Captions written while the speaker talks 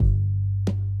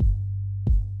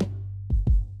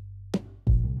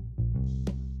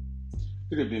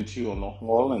Good evening to you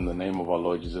all. In the name of our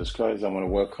Lord Jesus Christ, I want to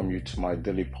welcome you to my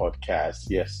daily podcast.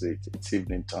 Yes, it's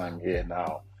evening time here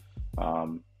now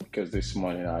because this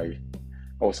morning I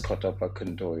was caught up, I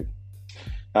couldn't do it.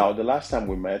 Now, the last time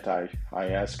we met, I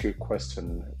asked you a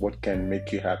question: what can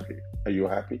make you happy? Are you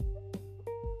happy?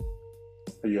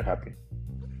 Are you happy?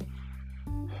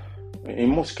 In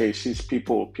most cases,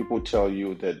 people tell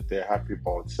you that they're happy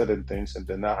about certain things and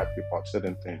they're not happy about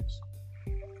certain things.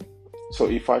 So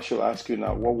if I should ask you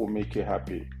now, what will make you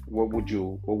happy? What would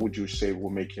you say will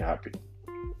make you happy?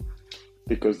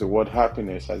 Because the word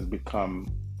happiness has become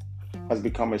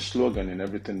a slogan in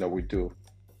everything that we do.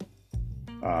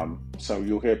 So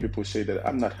you hear people say that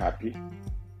I'm not happy.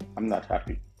 I'm not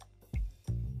happy.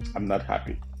 I'm not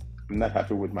happy. I'm not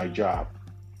happy with my job.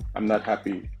 I'm not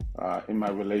happy in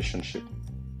my relationship.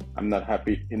 I'm not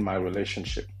happy in my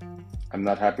relationship. I'm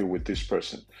not happy with this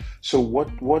person. So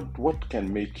what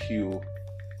can make you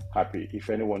happy, if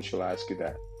anyone should ask you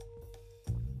that?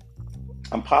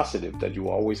 I'm positive that you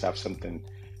always have something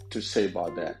to say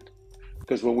about that.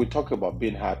 Because when we talk about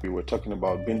being happy, we're talking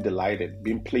about being delighted,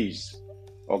 being pleased,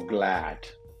 or glad.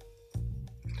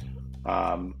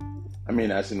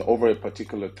 As in over a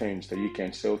particular things that you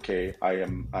can say, okay, I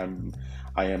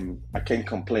can't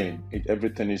complain.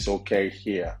 Everything is okay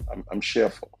here. I'm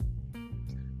cheerful.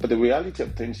 But the reality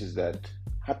of things is that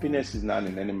happiness is not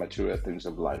in any material things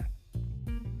of life.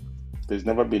 There's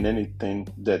never been anything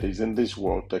that is in this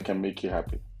world that can make you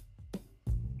happy.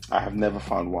 I have never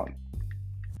found one.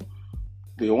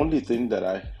 The only thing that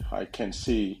I can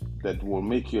see that will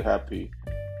make you happy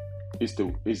is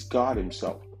God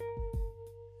Himself.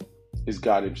 Is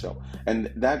God Himself.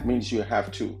 And that means you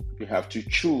have to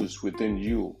choose within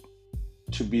you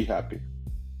to be happy.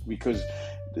 Because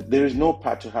there is no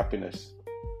path to happiness.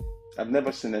 I've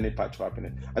never seen any path to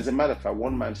happiness. As a matter of fact,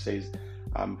 one man says,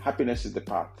 happiness is the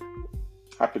path.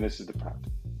 Happiness is the path.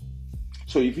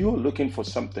 So if you're looking for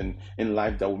something in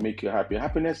life that will make you happy,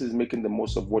 happiness is making the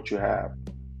most of what you have.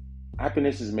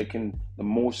 Happiness is making the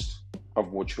most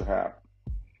of what you have.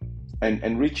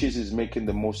 And riches is making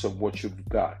the most of what you've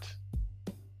got.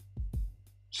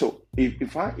 So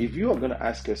if you are going to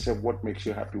ask yourself what makes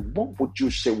you happy, what would you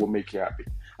say will make you happy?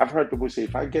 I've heard people say,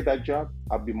 if I get that job,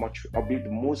 I'll be the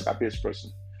most happiest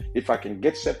person. If I can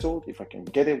get settled, if I can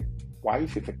get a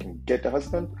wife, if I can get a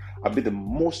husband, I'll be the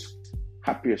most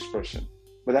happiest person.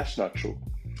 But that's not true.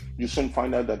 You soon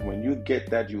find out that when you get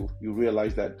that, you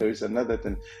realize that there is another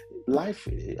thing. Life,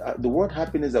 the word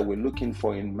happiness that we're looking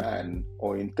for in man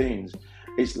or in things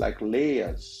is like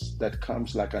layers that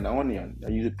comes like an onion.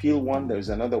 You peel one, there's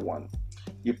another one.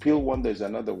 You peel one, there's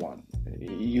another one.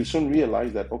 You soon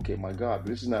realize that, okay, my God,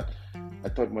 this is not, I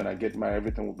thought when I get married,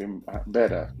 everything will be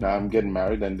better. Now I'm getting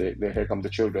married and here come the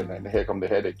children and here come the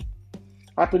headache.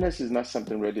 Happiness is not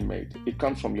something ready-made. It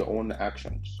comes from your own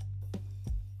actions.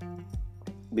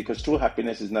 Because true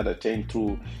happiness is not attained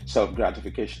through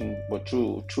self-gratification, but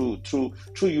through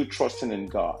you trusting in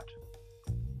God.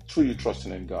 Through you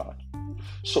trusting in God.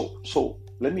 So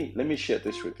let me share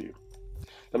this with you.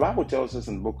 The Bible tells us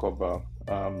in the book of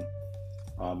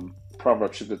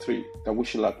Proverbs chapter 3 that we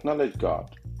shall acknowledge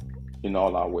God in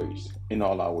all our ways, in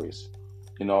all our ways,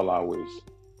 in all our ways,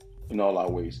 in all our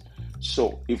ways.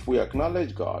 So if we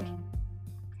acknowledge God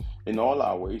in all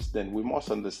our ways, then we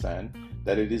must understand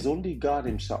that it is only God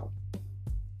Himself.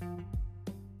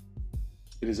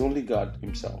 It is only God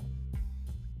Himself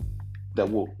that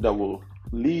will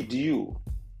lead you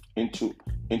into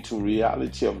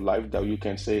reality of life that you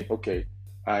can say, okay,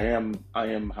 I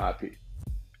am happy.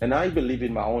 And I believe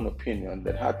in my own opinion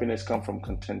that happiness comes from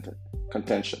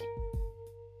contention.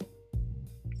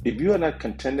 If you are not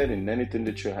contented in anything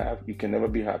that you have, you can never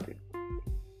be happy.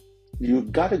 You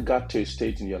got to a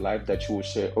state in your life that you will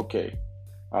say, okay,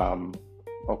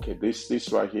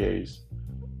 this right here is,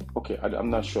 okay, I'm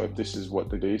not sure if this is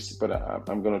what it is, but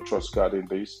I'm going to trust God in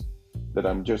this, that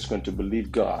I'm just going to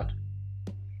believe God.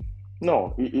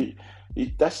 No,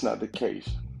 that's not the case.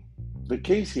 The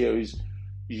case here is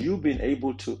you've been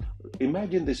able to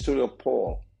imagine the story of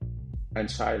Paul and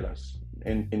Silas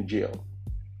in jail.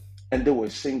 And they were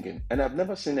singing. And I've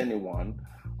never seen anyone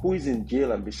who is in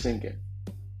jail and be singing.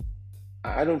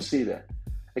 I don't see that.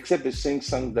 Except they sing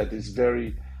songs that is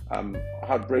very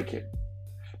heartbreaking.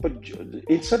 But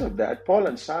instead of that, Paul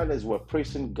and Silas were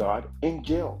praising God in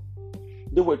jail.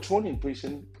 They were thrown in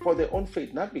prison for their own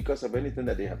faith, not because of anything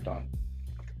that they have done.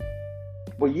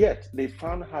 But yet, they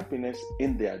found happiness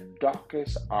in their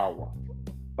darkest hour.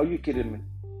 Are you kidding me?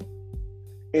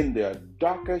 In their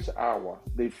darkest hour,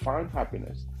 they found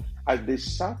happiness. As they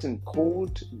sat in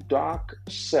cold, dark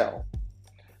cell,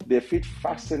 their feet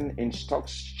fastened in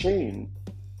Stock's chain,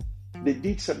 They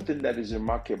did something that is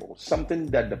remarkable, something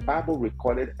that the Bible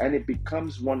recorded, and it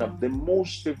becomes one of the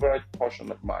most favorite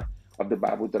portion of the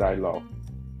Bible that I love.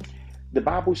 The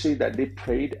Bible says that they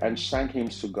prayed and sang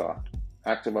hymns to God.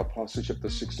 Acts of Apostles chapter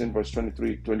 16, verse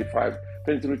 23, 25,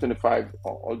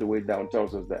 all the way down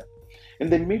tells us that. In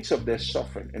the midst of their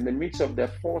suffering, in the midst of their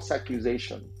false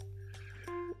accusation,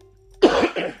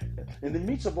 in the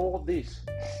midst of all this,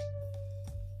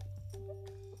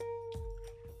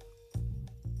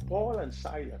 Paul and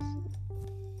Silas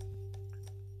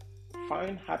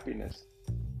find happiness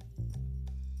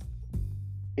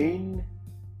in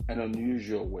an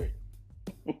unusual way.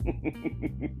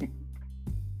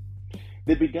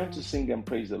 They began to sing and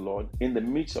praise the Lord in the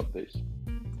midst of this.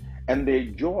 And their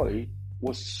joy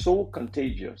was so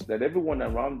contagious that everyone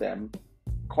around them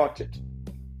caught it.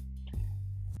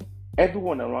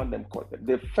 Everyone around them caught it.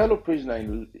 The fellow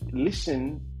prisoner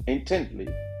listened intently,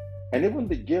 and even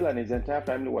the jailer and his entire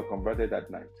family were converted that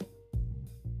night.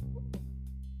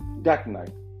 That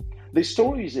night. The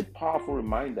story is a powerful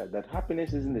reminder that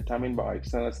happiness isn't determined by our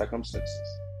external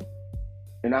circumstances.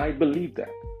 And I believe that.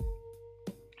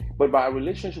 But by our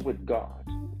relationship with God,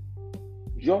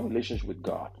 your relationship with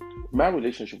God, my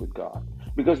relationship with God.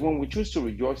 Because when we choose to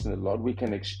rejoice in the Lord, we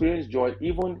can experience joy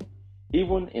even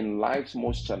in life's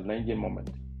most challenging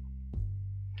moment.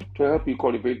 To help you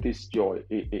cultivate this joy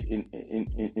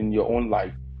in your own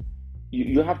life,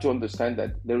 you have to understand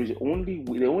that the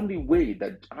only way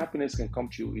that happiness can come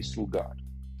to you is through God.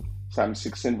 Psalm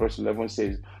 16 verse 11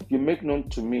 says, "You make known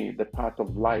to me the path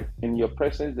of life. In your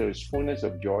presence there is fullness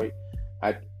of joy.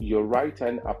 At your right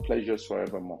hand are pleasures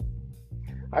forevermore."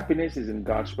 Happiness is in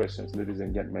God's presence, ladies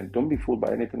and gentlemen. Don't be fooled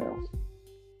by anything else.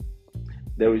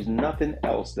 There is nothing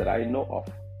else that I know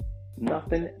of,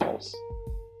 nothing else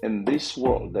in this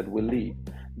world that we live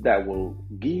that will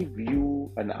give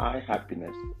you and I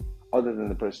happiness other than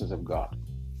the presence of God.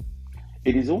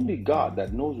 It is only God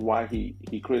that knows why He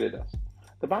created us.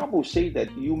 The Bible says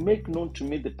that you make known to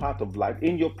me the path of life.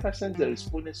 In your presence there is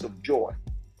fullness of joy.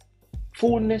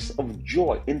 Fullness of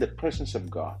joy in the presence of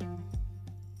God.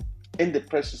 In the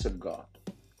presence of God.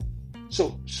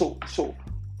 So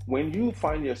when you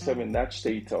find yourself in that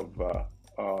state of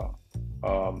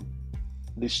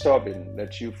disturbing,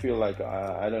 that you feel like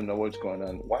I don't know what's going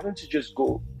on, why don't you just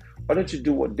go? Why don't you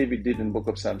do what David did in the book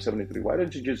of Psalm 73? Why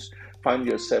don't you just find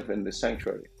yourself in the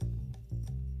sanctuary?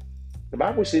 The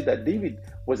Bible says that David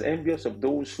was envious of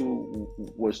those who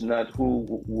was not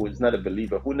a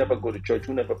believer, who never go to church,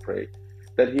 who never pray,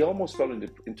 that he almost fell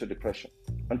into depression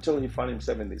until he found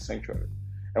himself in the sanctuary.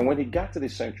 And when he got to the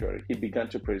sanctuary, he began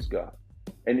to praise God.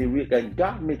 And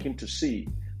God made him to see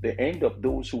the end of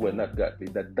those who were not godly,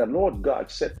 that the Lord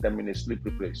God set them in a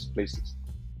sleepy places.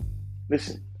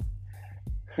 Listen,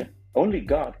 only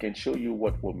God can show you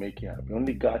what will make you happy.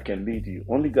 Only God can lead you.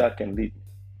 Only God can lead me.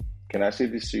 Can I say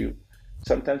this to you?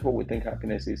 Sometimes what we think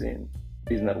happiness is in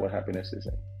is not what happiness is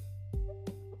in.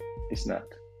 It's not.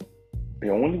 The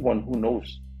only one who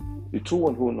knows, the true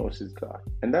one who knows is God.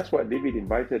 And that's why David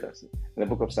invited us in the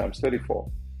book of Psalms 34.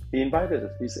 He invited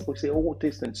us. He said, "Oh,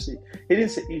 taste and see." He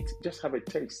didn't say eat, just have a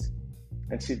taste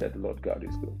and see that the Lord God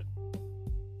is good.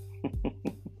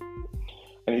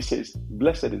 And he says,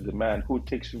 "Blessed is the man who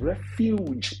takes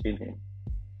refuge in him."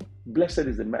 Blessed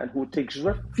is the man who takes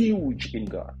refuge in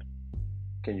God.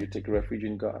 Can you take refuge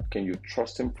in God? Can you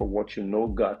trust Him for what you know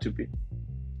God to be?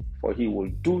 For He will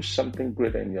do something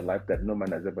greater in your life that no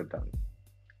man has ever done.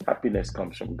 Happiness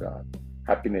comes from God.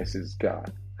 Happiness is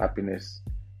God. Happiness,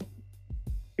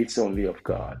 it's only of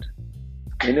God.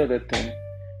 Any other thing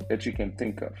that you can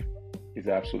think of is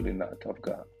absolutely not of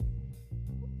God.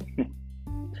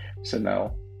 So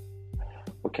now,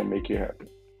 what can make you happy?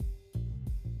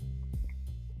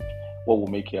 What will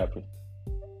make you happy?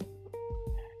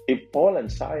 If Paul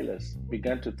and Silas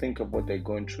began to think of what they're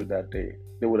going through that day,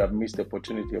 they would have missed the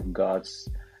opportunity of God's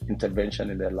intervention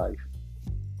in their life.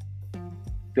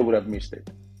 They would have missed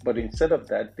it. But instead of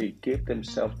that, they gave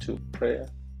themselves to prayer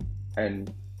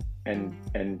and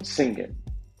singing.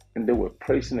 And they were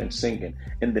praising and singing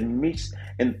in the midst,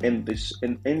 in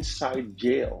inside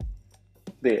jail.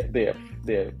 Their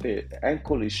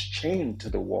ankle is chained to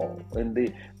the wall, and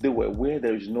they were where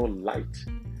there is no light.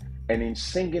 And in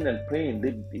singing and praying,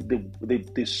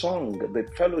 the song, the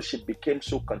fellowship became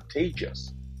so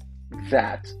contagious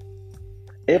that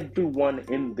everyone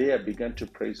in there began to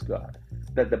praise God.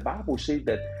 That the Bible says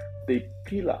that the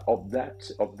pillar of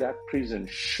that prison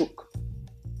shook,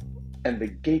 and the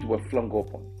gate were flung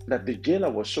open. That the jailer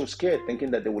was so scared,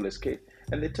 thinking that they will escape.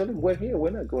 And they told him, "We're here,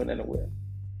 we're not going anywhere."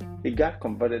 He got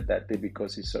converted that day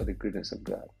because he saw the greatness of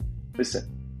God. Listen,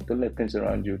 don't let things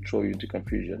around you throw you into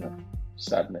confusion or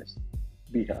sadness.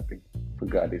 Be happy, for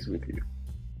God is with you.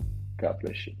 God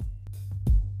bless you.